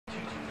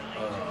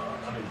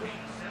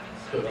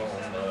put on.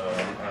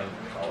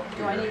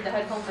 Do I need the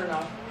headphones or no?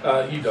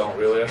 You don't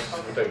really.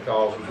 We take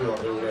calls, but we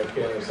don't do that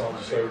canvas on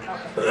the show.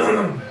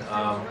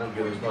 We'll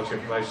get as much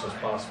information as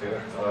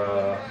possible.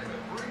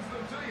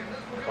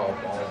 Call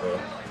all the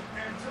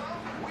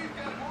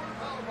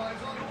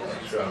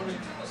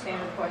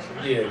standard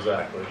questions. Yeah,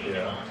 exactly.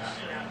 Yeah.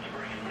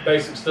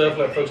 Basic stuff.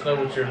 Let folks know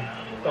what your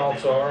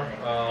thoughts are.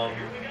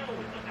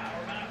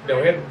 We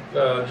had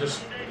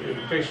just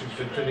in case you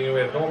we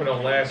had Norman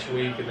on last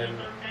week, and then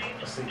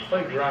let's see,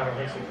 Clay Ryder.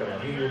 Let's see,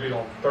 he will be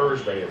on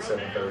Thursday at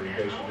 7:30. In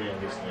case you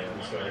don't listen in.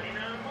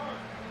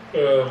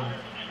 So,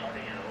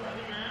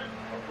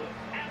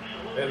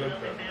 and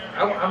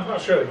I'm not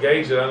sure to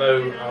gauge it. I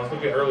know I was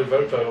looking at early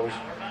vote totals.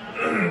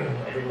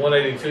 I think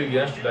 182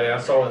 yesterday. I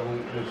saw it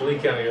with Lee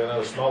County. I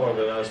know smaller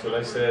than us, but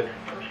they said,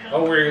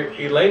 "Oh, we're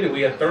elated.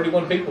 We had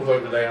 31 people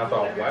vote today." I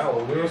thought,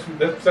 "Wow,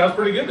 that sounds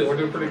pretty good. Then we're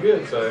doing pretty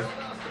good." So.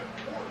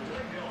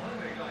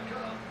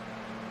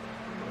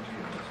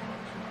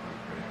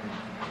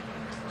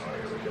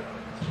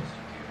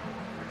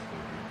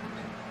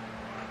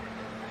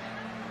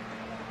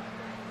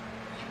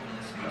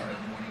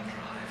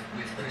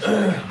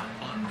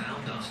 On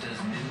Valdosta's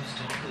News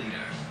Talk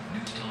Leader,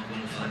 News Talk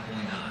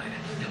 105.9,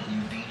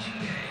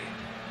 WVGA.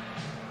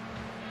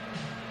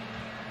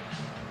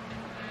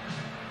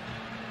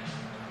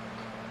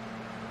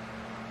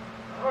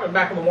 All right,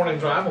 back on the morning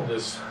drive on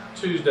this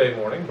Tuesday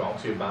morning, brought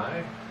to you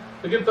by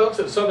the good folks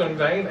at Southern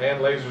Dane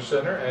and Laser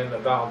Center and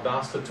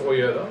Valdosta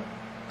Toyota.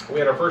 We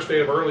had our first day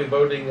of early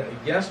voting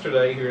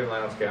yesterday here in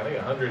Lowndes County.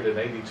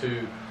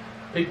 182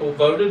 people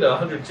voted,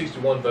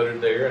 161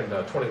 voted there,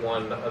 and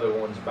 21 other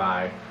ones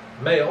by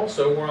mail.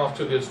 So we're off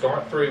to a good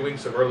start. 3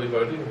 weeks of early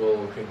voting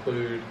will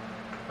conclude,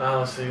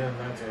 let's see,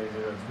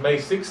 May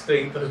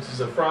 16th, which is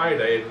a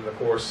Friday, and of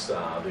course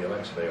the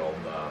election day on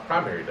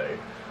primary day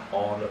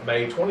on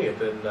May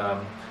 20th.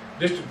 And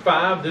District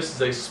 5, this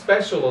is a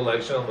special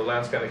election on the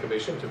Lowndes County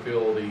Commission to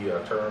fill the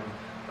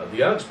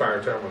the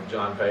unexpired term of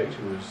John Page,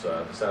 who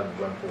has decided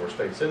to run for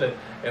state senate,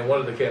 and one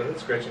of the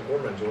candidates, Gretchen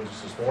Quarterman, joins us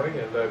this morning.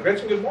 And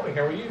Gretchen, good morning.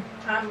 How are you?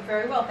 I'm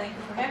very well. Thank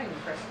you for having me,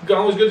 Chris.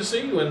 Always good to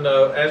see you. And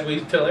as we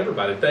tell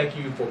everybody, thank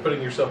you for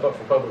putting yourself up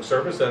for public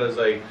service. That is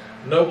a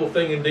noble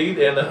thing indeed,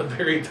 and a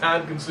very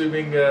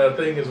time-consuming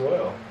thing as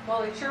well.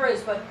 Well, it sure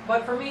is,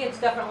 but for me, it's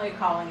definitely a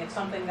calling. It's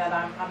something that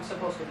I'm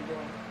supposed to be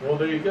doing. Well,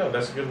 there you go.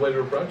 That's a good way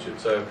to approach it.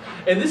 So,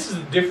 and this is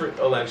a different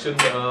election,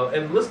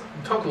 and let's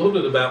talk a little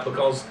bit about,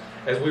 because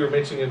as we were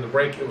mentioning in the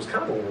break, it was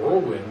kind of a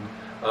whirlwind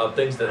of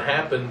things that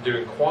happened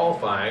during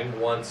qualifying.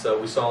 Once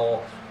we saw,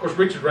 of course,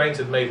 Richard Raines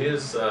had made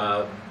his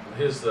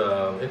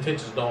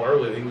intentions known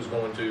earlier that he was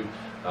going to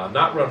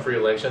not run for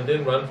re-election,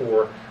 then run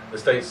for the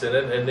state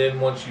senate, and then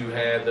once you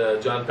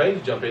had John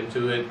Page jump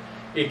into it,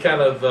 it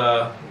kind of,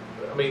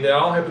 I mean, that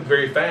all happened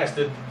very fast.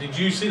 Did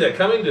you see that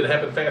coming? Did it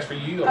happen fast for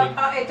you? I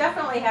mean, it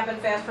definitely happened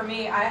fast for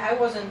me. I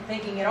wasn't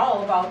thinking at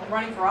all about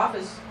running for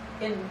office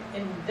in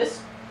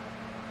this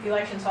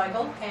election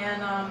cycle,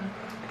 and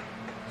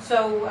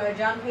so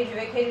John Page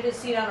vacated his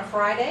seat on a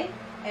Friday,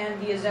 and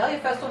the Azalea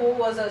Festival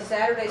was a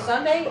Saturday,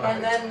 Sunday,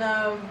 and then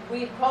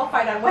we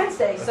qualified on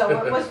Wednesday, so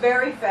it was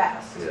very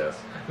fast. Yes.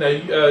 Now,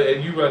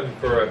 and you run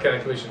for county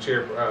commission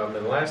chair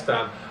the last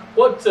time.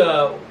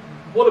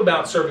 What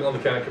about serving on the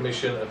county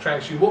commission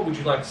attracts you? What would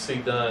you like to see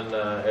done,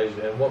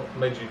 and what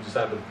made you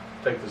decide to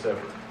take this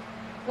effort?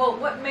 Well,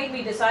 what made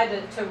me decide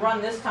to run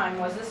this time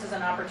was this is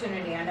an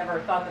opportunity I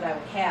never thought that I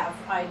would have.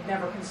 I'd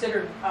never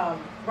considered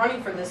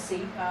running for this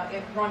seat.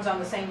 It runs on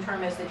the same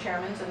term as the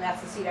chairman's, and that's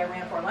the seat I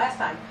ran for last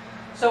time.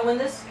 So when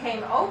this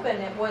came open,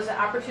 it was an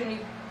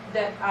opportunity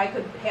that I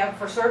could have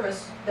for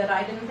service that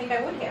I didn't think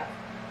I would have.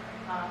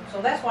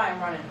 So that's why I'm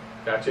running.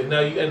 Gotcha.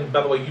 Now, and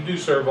by the way, you do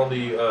serve on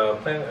the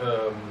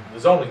the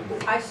zoning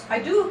board. I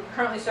do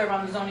currently serve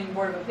on the Zoning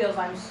Board of Appeals.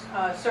 I'm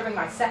serving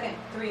my second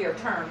 3-year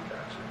term.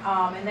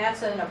 Gotcha. And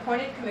that's an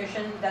appointed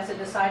commission, that's a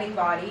deciding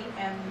body,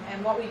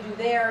 and what we do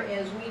there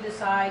is we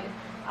decide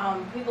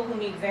people who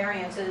need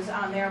variances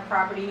on their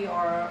property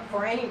or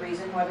for any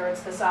reason, whether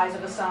it's the size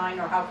of a sign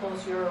or how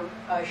close your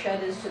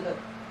shed is to the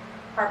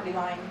property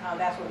line,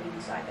 that's what we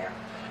decide there.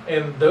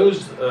 And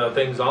those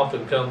things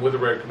often come with a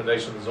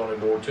recommendation of the zoning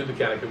board to the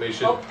county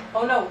commission.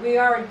 Oh no, we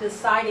are a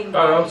deciding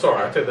body. Oh, I'm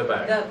sorry, I take that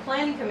back. The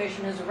planning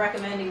commission is a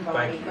recommending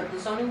body, but the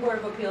zoning board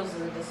of appeals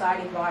is a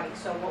deciding body.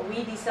 So what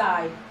we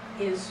decide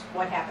is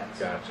what happens.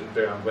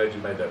 Gotcha. I'm glad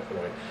you made that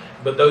point.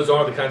 But those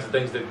are the kinds of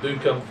things that do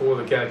come before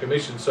the county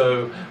commission.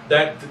 So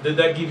did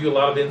that give you a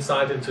lot of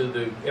insight into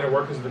the inner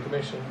workings of the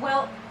commission?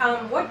 Well,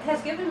 what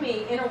has given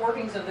me inner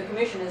workings of the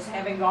commission is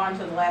having gone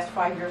to the last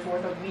 5 years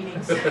worth of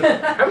meetings.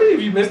 How many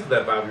of you missed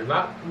that 5 years?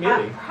 Not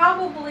many.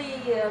 Probably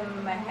a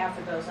half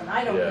a dozen.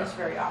 I don't miss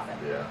very often.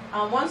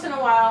 Yeah. Once in a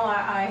while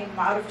I'm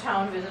out of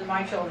town visiting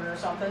my children or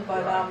something,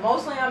 but right.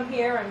 Mostly I'm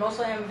here and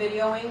mostly I'm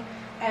videoing.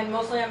 And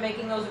mostly I'm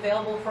making those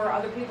available for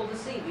other people to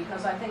see,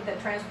 because I think that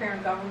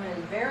transparent government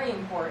is very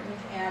important,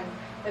 and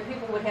that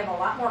people would have a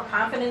lot more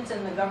confidence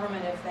in the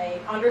government if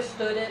they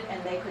understood it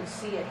and they could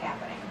see it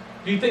happening.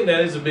 Do you think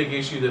that is a big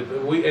issue that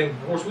and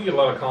of course we get a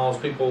lot of calls,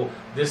 people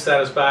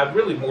dissatisfied,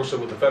 really more so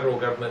with the federal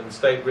government and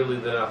state really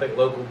than I think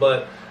local,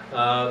 but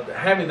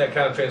having that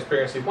kind of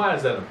transparency, why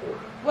is that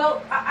important?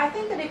 Well, I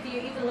think that if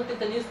you even looked at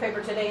the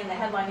newspaper today and the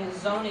headline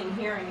is zoning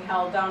hearing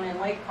held down in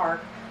Lake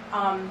Park,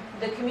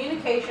 the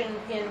communication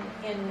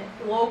in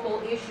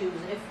local issues,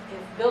 if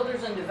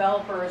builders and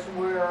developers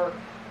were,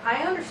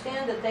 I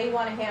understand that they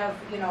want to have,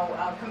 you know,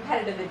 a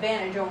competitive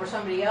advantage over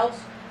somebody else,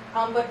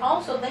 but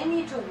also they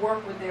need to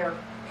work with their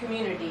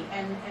community,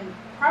 and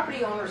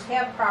property owners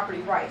have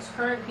property rights.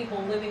 Current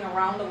people living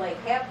around the lake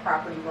have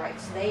property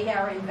rights. They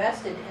are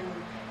invested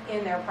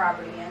in their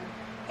property,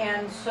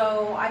 and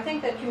so I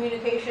think that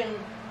communication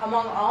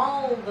among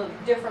all the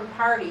different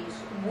parties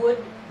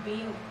would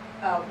be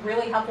a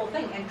really helpful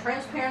thing, and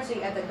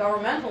transparency at the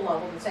governmental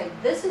level to say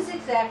this is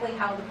exactly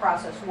how the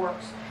process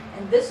works,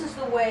 and this is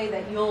the way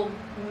that you'll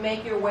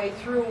make your way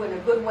through in a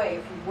good way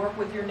if you work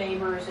with your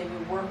neighbors and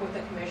you work with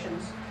the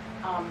commissions.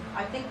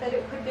 I think that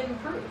it could be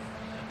improved.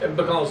 And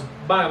because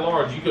by and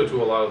large you go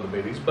to a lot of the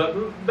meetings, but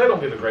they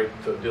don't get a great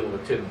deal of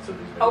attendance at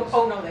these meetings.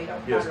 Oh no, they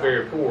don't. Yes,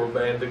 very poor.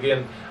 And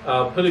again,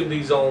 putting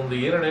these on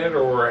the internet,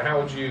 or how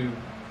would you?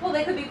 Well,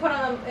 they could be put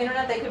on the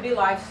internet, they could be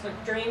live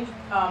streamed.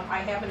 I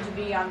happened to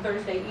be on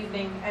Thursday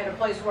evening at a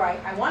place where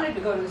I wanted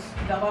to go to the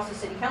Valdosta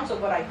City Council,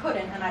 but I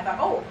couldn't, and I thought,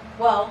 oh,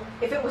 well,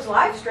 if it was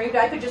live streamed,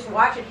 I could just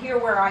watch it here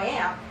where I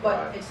am,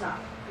 but right. It's not.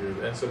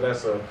 And so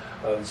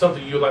that's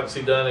something you would like to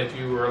see done if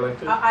you were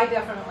elected? I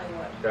definitely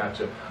would.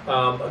 Gotcha.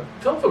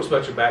 Tell folks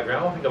about your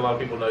background. I don't think a lot of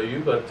people know you,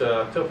 but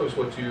tell folks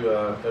what you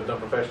have done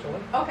professionally.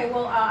 Okay,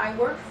 well, I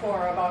worked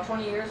for about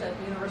 20 years at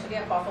the University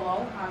at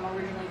Buffalo. I'm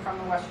originally from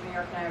the Western New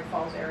York, Niagara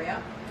Falls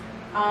area.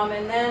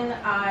 And then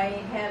I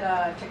had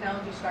a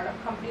technology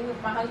startup company with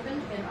my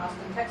husband in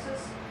Austin,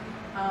 Texas.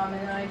 And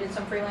then I did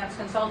some freelance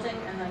consulting,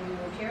 and then we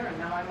moved here, and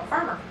now I'm a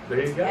farmer.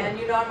 There you go. And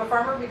you know I'm a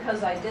farmer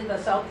because I did the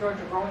South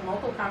Georgia Growing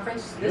Local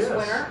Conference this Yes.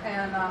 winter,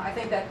 and I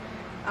think that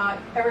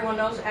everyone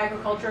knows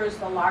agriculture is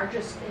the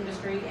largest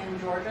industry in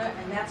Georgia,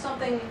 and that's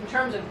something in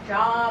terms of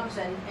jobs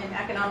and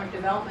economic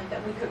development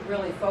that we could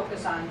really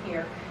focus on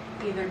here.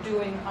 Either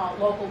doing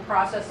local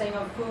processing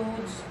of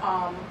foods,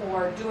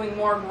 or doing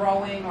more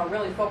growing, or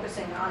really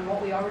focusing on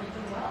what we already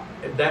do well.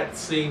 And that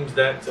seems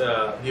that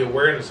the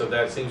awareness of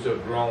that seems to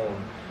have grown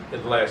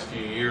in the last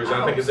few years.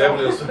 I think it's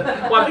evidenced.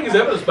 Well, I think it's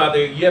evidenced by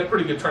you had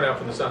pretty good turnout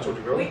from the South Georgia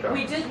Growing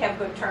Conference. We did have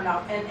good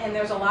turnout, and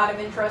there's a lot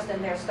of interest,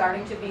 and there's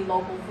starting to be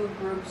local food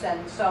groups,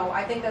 and so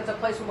I think that's a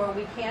place where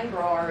we can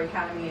grow our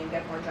economy and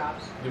get more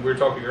jobs. We were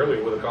talking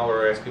earlier with a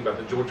caller asking about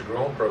the Georgia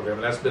Growing Program,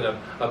 and that's been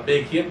a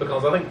big hit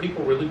because I think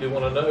people really do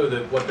want to know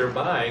that what they're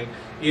buying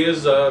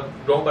is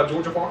grown by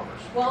Georgia farmers.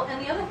 Well,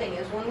 and the other thing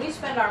is, when we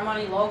spend our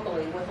money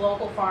locally with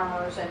local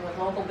farmers and with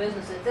local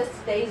businesses, this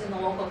stays in the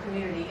local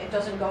community. It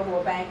doesn't go to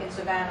a bank in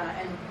Savannah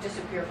and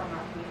disappear from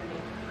our community.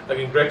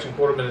 Again, Gretchen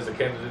Quarterman is a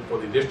candidate for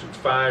the District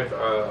 5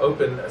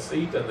 open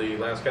seat in the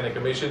Lowndes County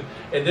Commission,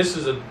 and this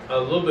is a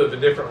little bit of a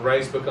different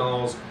race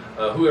because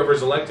whoever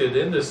is elected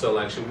in this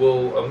election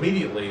will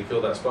immediately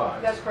fill that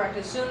spot. That's correct.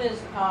 As soon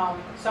as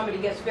somebody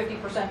gets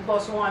 50%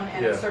 plus one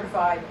and is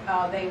certified,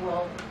 they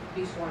will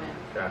be sworn in.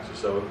 Gotcha.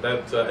 So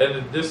that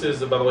and this is,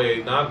 by the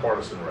way, a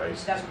nonpartisan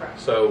race. That's correct.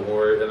 So,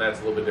 and that's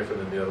a little bit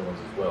different than the other ones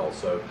as well.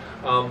 So,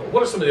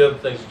 what are some of the other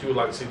things that you would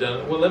like to see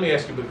done? Well, let me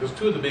ask you, because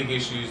two of the big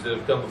issues that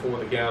have come before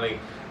the county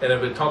and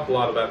have been talked a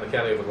lot about in the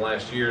county over the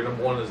last year.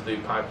 Number one is the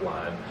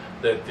pipeline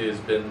that has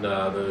been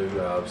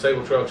the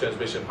Sable Trail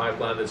transmission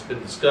pipeline that's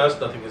been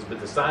discussed. Nothing has been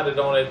decided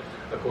on it.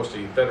 Of course,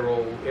 the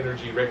Federal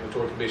Energy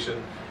Regulatory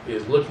Commission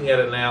is looking at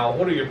it now.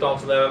 What are your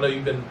thoughts on that? I know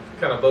you've been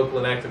kind of vocal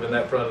and active in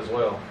that front as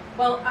well.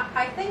 Well,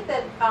 I think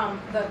that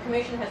the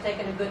Commission has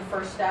taken a good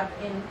first step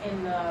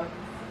in the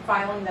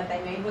filing that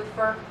they made with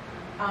FERC,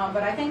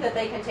 but I think that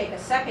they can take a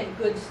second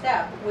good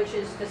step, which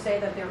is to say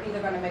that they're either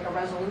going to make a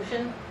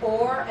resolution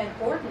or an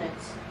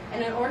ordinance.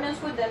 And an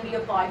ordinance would then be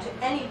applied to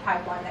any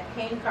pipeline that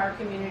came to our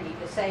community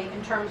to say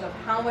in terms of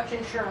how much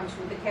insurance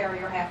would the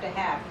carrier have to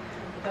have.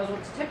 Because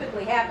what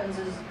typically happens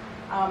is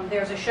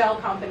there's a shell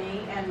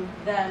company, and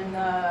then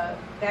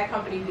that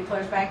company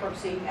declares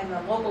bankruptcy, and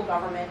the local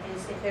government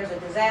is, if there's a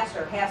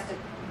disaster, has to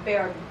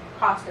bear the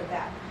cost of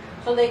that.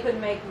 So they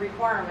could make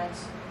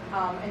requirements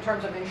in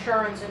terms of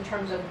insurance, in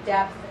terms of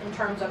depth, in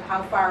terms of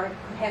how far it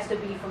has to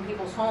be from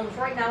people's homes.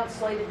 Right now it's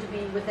slated to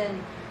be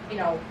within, you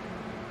know,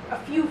 a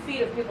few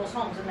feet of people's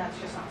homes, and that's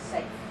just not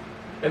safe.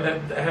 And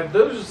have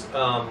those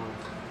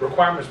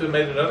requirements been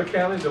made in other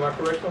counties? Am I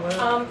correct on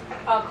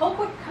that?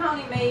 Colquitt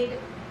County made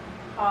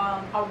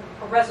a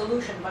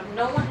resolution, but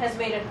no one has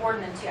made an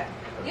ordinance yet.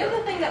 The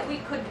other thing that we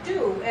could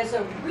do as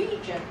a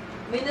region,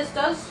 I mean, this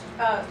does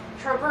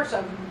traverse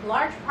a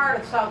large part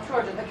of South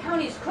Georgia. The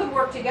counties could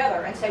work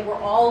together and say,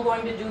 we're all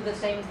going to do the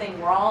same thing.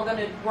 We're all going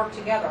to work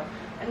together.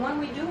 And when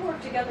we do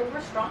work together, we're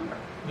stronger.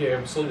 Yeah,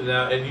 absolutely.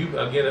 Now, and you,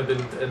 again, have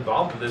been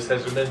involved in this.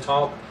 Has there been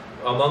talk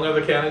among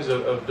other counties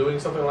of doing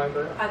something like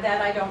that?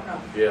 That I don't know.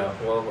 Yeah,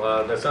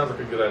 well, that sounds like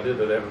a good idea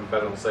that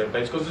everybody on the same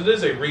page, because it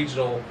is a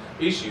regional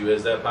issue,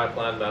 as that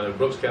pipeline down in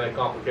Brooks County,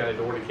 Conkling County,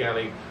 Doherty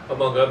County,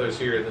 among others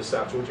here in the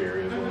South Georgia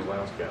area, as well as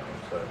Lowndes County.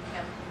 So,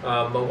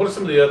 Yeah. what are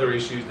some of the other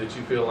issues that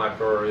you feel like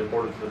are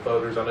important to the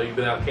voters? I know you've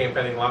been out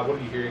campaigning a lot. What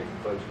are you hearing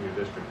from folks in your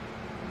district?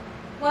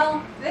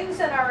 Well, things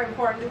that are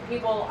important to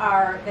people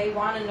are they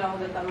want to know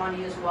that the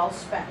money is well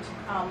spent.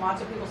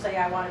 Lots of people say,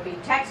 I want to be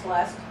taxed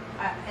less.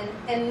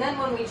 And then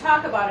when we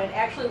talk about it,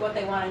 actually what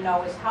they want to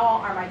know is how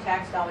are my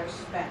tax dollars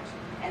spent?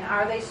 And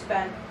are they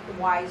spent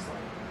wisely?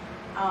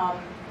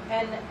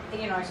 And,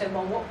 you know, I said,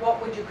 well,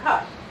 what would you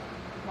cut?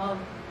 Well,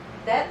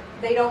 that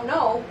they don't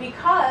know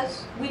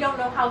because we don't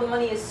know how the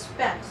money is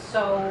spent.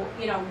 So,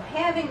 you know,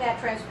 having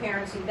that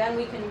transparency, then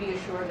we can be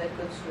assured that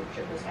good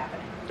stewardship is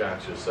happening.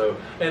 Gotcha. So,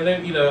 and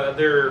then, you know,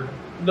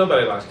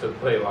 nobody likes to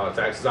pay a lot of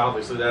taxes,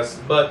 obviously.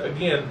 But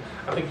again,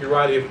 I think you're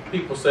right. If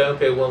people say,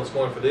 okay, well, it's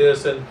going for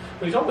this, and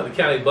when you talk about the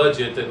county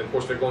budget, and of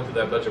course they're going through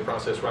that budget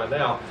process right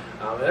now,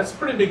 that's a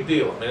pretty big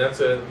deal. I mean,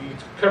 you're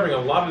covering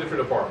a lot of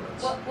different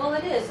departments. Well,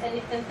 it is,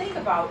 and think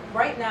about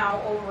right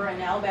now over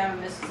in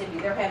Alabama, Mississippi,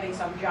 they're having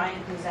some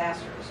giant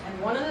disasters,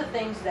 and one of the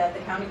things that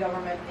the county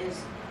government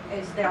is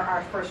there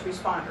are first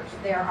responders,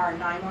 there are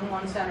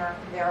 911 center,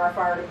 there are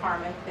fire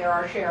department, there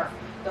are sheriff.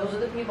 Those are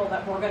the people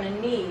that we're going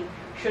to need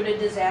should a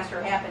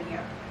disaster happen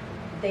here.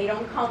 They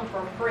don't come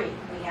for free.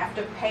 We have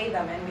to pay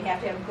them, and we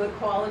have to have good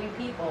quality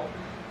people.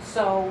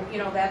 So, you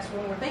know, that's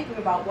when we're thinking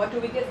about what do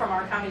we get from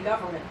our county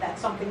government.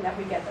 That's something that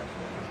we get that's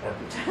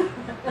really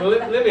important.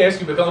 Well, let me ask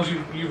you, because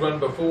you run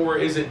before,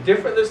 is it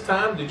different this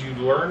time? Did you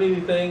learn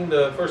anything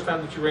the first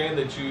time that you ran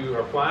that you are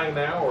applying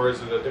now, or is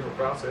it a different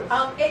process?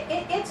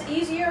 It's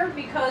easier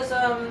because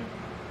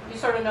you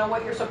sort of know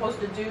what you're supposed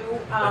to do,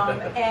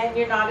 and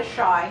you're not as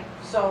shy.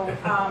 So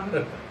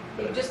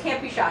you just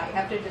can't be shy. You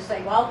have to just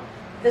say, well,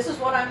 this is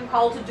what I'm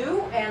called to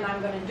do, and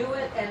I'm going to do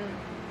it, and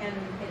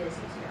it is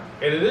easier.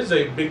 And it is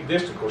a big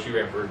district. Of course, you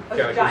ran for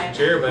county giant. commission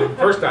chairman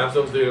first time, so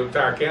it was the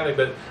entire county.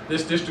 But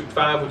this District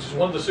 5, which is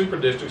one of the super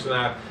districts, and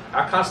I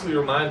constantly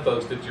remind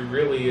folks that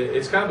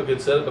it's kind of a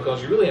good setup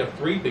because you really have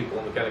 3 people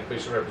on the county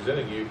commission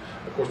representing you.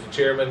 Of course, the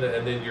chairman,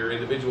 and then your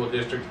individual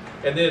district,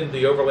 and then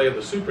the overlay of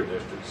the super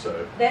district.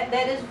 So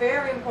that is a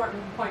very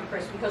important point,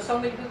 Chris, because so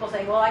many people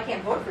say, well, I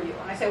can't vote for you.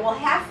 And I say, well,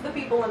 half the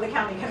people in the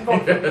county can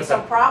vote for me,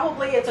 so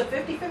probably it's a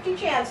 50-50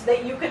 chance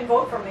that you can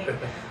vote for me.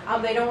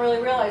 They don't really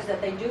realize that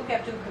they do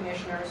have 2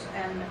 commissioners,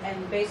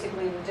 and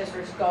basically the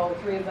districts go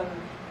 3 of them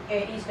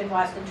east and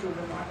west, and 2 of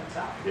them north and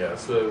south. Yeah,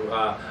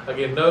 so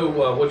again, know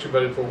what you're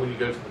voting for when you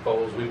go to the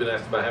polls. We've been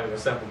asked about having a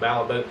sample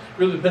ballot, but it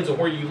really depends on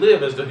where you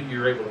live as to who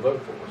you're able to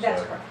vote for.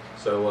 That's correct.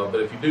 So, but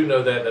if you do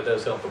know that, that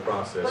does help the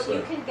process. But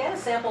you can get a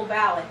sample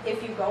ballot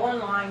if you go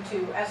online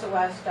to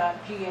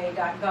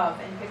sos.ga.gov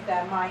and pick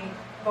that My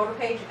Voter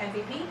page,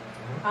 MVP,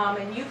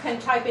 and you can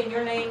type in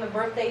your name, and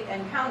birth date,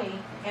 and county,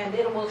 and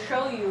it will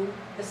show you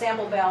the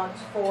sample ballots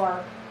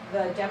for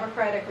the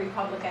Democratic,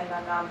 Republican,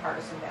 and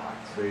nonpartisan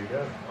ballots. There you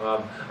go.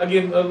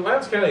 Again,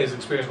 Lowndes County has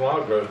experienced a lot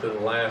of growth in the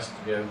last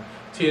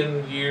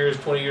 10 years,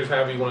 20 years,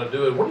 however you want to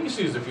do it. What do you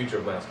see as the future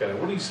of Lowndes County?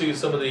 What do you see as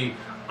some of the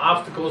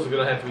obstacles that are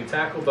going to have to be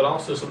tackled, but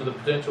also some of the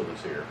potential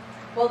that's here?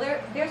 Well,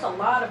 there's a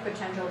lot of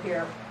potential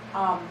here.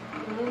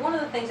 One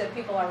of the things that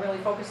people are really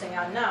focusing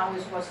on now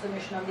is what's the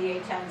mission of the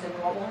A10s and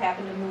what will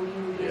happen to Moody.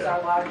 Moody is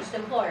our largest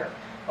employer.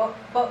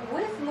 But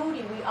with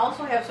Moody, we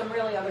also have some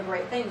really other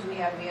great things. We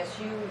have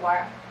VSU,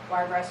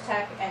 Wiregrass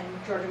Tech, and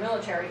Georgia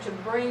Military to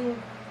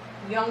bring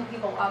young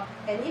people up,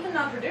 and even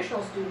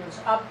non-traditional students,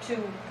 up to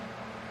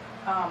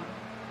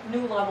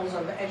new levels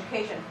of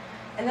education.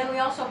 And then we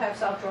also have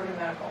South Georgia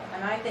Medical,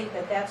 and I think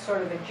that that's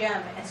sort of a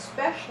gem,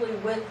 especially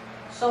with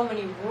so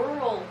many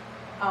rural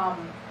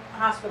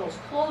hospitals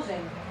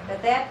closing,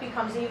 that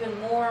becomes even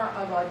more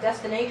of a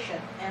destination.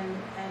 And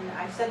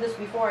I've said this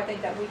before, I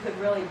think that we could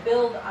really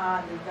build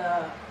on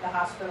the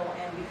hospital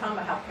and become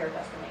a healthcare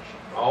destination.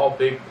 All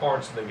big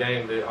parts of the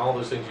game, all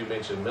those things you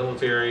mentioned,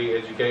 military,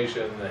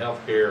 education, the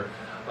healthcare,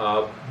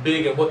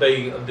 big in what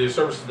the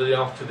services they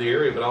offer to the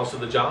area, but also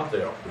the jobs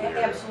they offer to the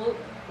area. Absolutely.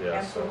 Yeah,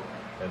 Absolutely.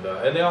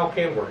 So, and they all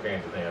can work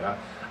hand in hand.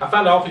 I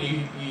find often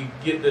you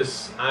get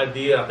this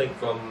idea, I think,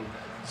 from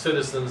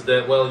citizens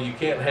that, well, you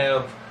can't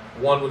have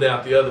one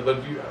without the other, but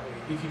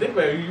if you think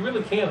about it, you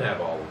really can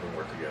have all of them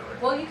work together.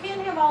 Well, you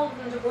can have all of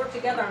them to work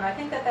together, and I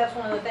think that that's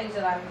one of the things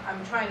that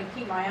I'm trying to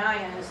keep my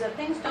eye on, is that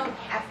things don't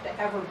have to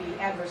ever be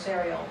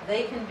adversarial.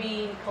 They can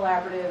be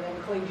collaborative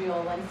and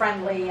collegial and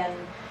friendly, and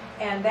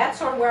that's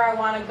sort of where I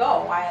want to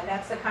go.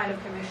 That's the kind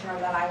of commissioner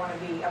that I want to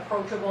be,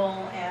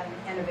 approachable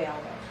and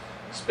available.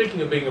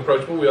 Speaking of being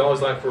approachable, we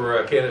always like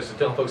for candidates to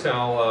tell folks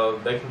how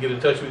they can get in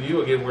touch with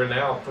you. Again, we're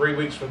now 3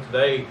 weeks from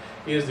today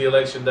is the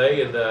election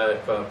day, and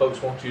if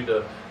folks want you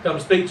to come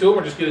speak to them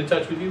or just get in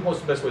touch with you, what's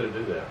the best way to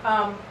do that?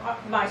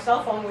 My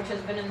cell phone, which has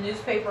been in the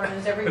newspaper and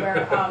is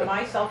everywhere,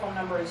 my cell phone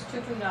number is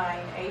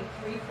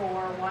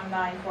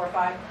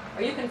 229-834-1945,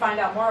 or you can find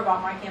out more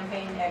about my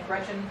campaign at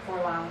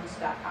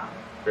GretchenForLowndes.com.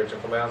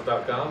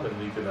 GretchenFromHouse.com,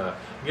 and you can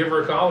give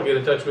her a call and get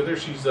in touch with her.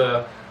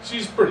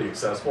 She's pretty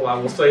accessible, I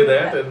will say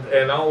that,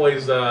 and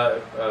always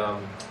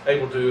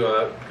able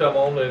to come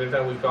on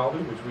anytime we call you,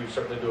 which we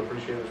certainly do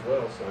appreciate as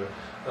well. So,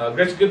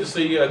 Gretchen, good to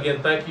see you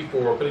again. Thank you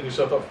for putting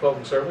yourself up for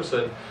public service,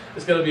 and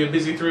it's going to be a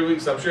busy 3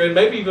 weeks, I'm sure, and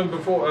maybe even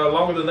before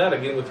longer than that.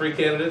 Again, with 3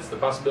 candidates, the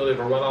possibility of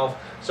a runoff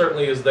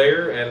certainly is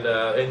there,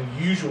 and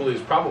usually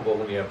is probable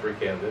when you have 3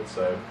 candidates.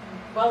 So.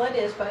 Well, it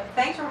is, but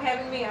thanks for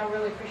having me. I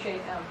really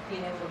appreciate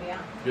being able to be on.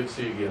 Good to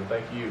see you again.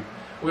 Thank you.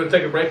 We're going to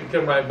take a break and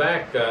come right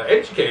back.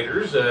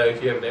 Educators,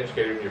 if you have an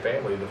educator in your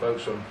family, the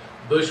folks from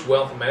Bush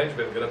Wealth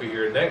Management are going to be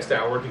here next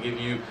hour to give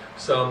you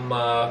some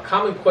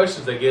common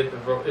questions they get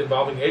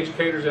involving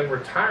educators and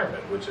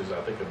retirement, which is,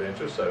 I think, of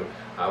interest. So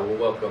we'll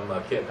welcome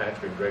Kent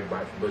Patrick and Greg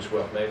Bright from Bush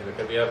Wealth Management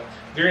coming up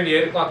during the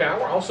 8 o'clock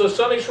hour. Also,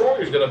 Sonny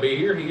Schroyer is going to be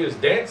here. He is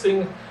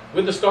Dancing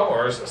with the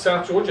Stars,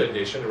 South Georgia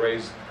edition, to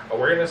raise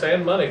awareness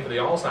and money for the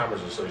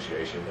Alzheimer's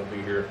Association. He'll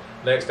be here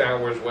next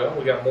hour as well.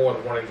 We got more of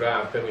the morning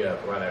drive coming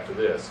up right after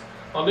this.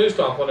 On News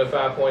Talk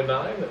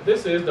 105.9,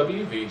 this is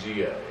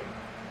WVGA.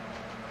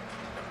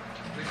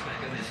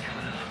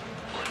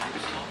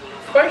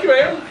 Thank you,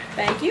 ma'am.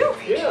 Thank you.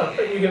 Yeah, I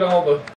think you get all the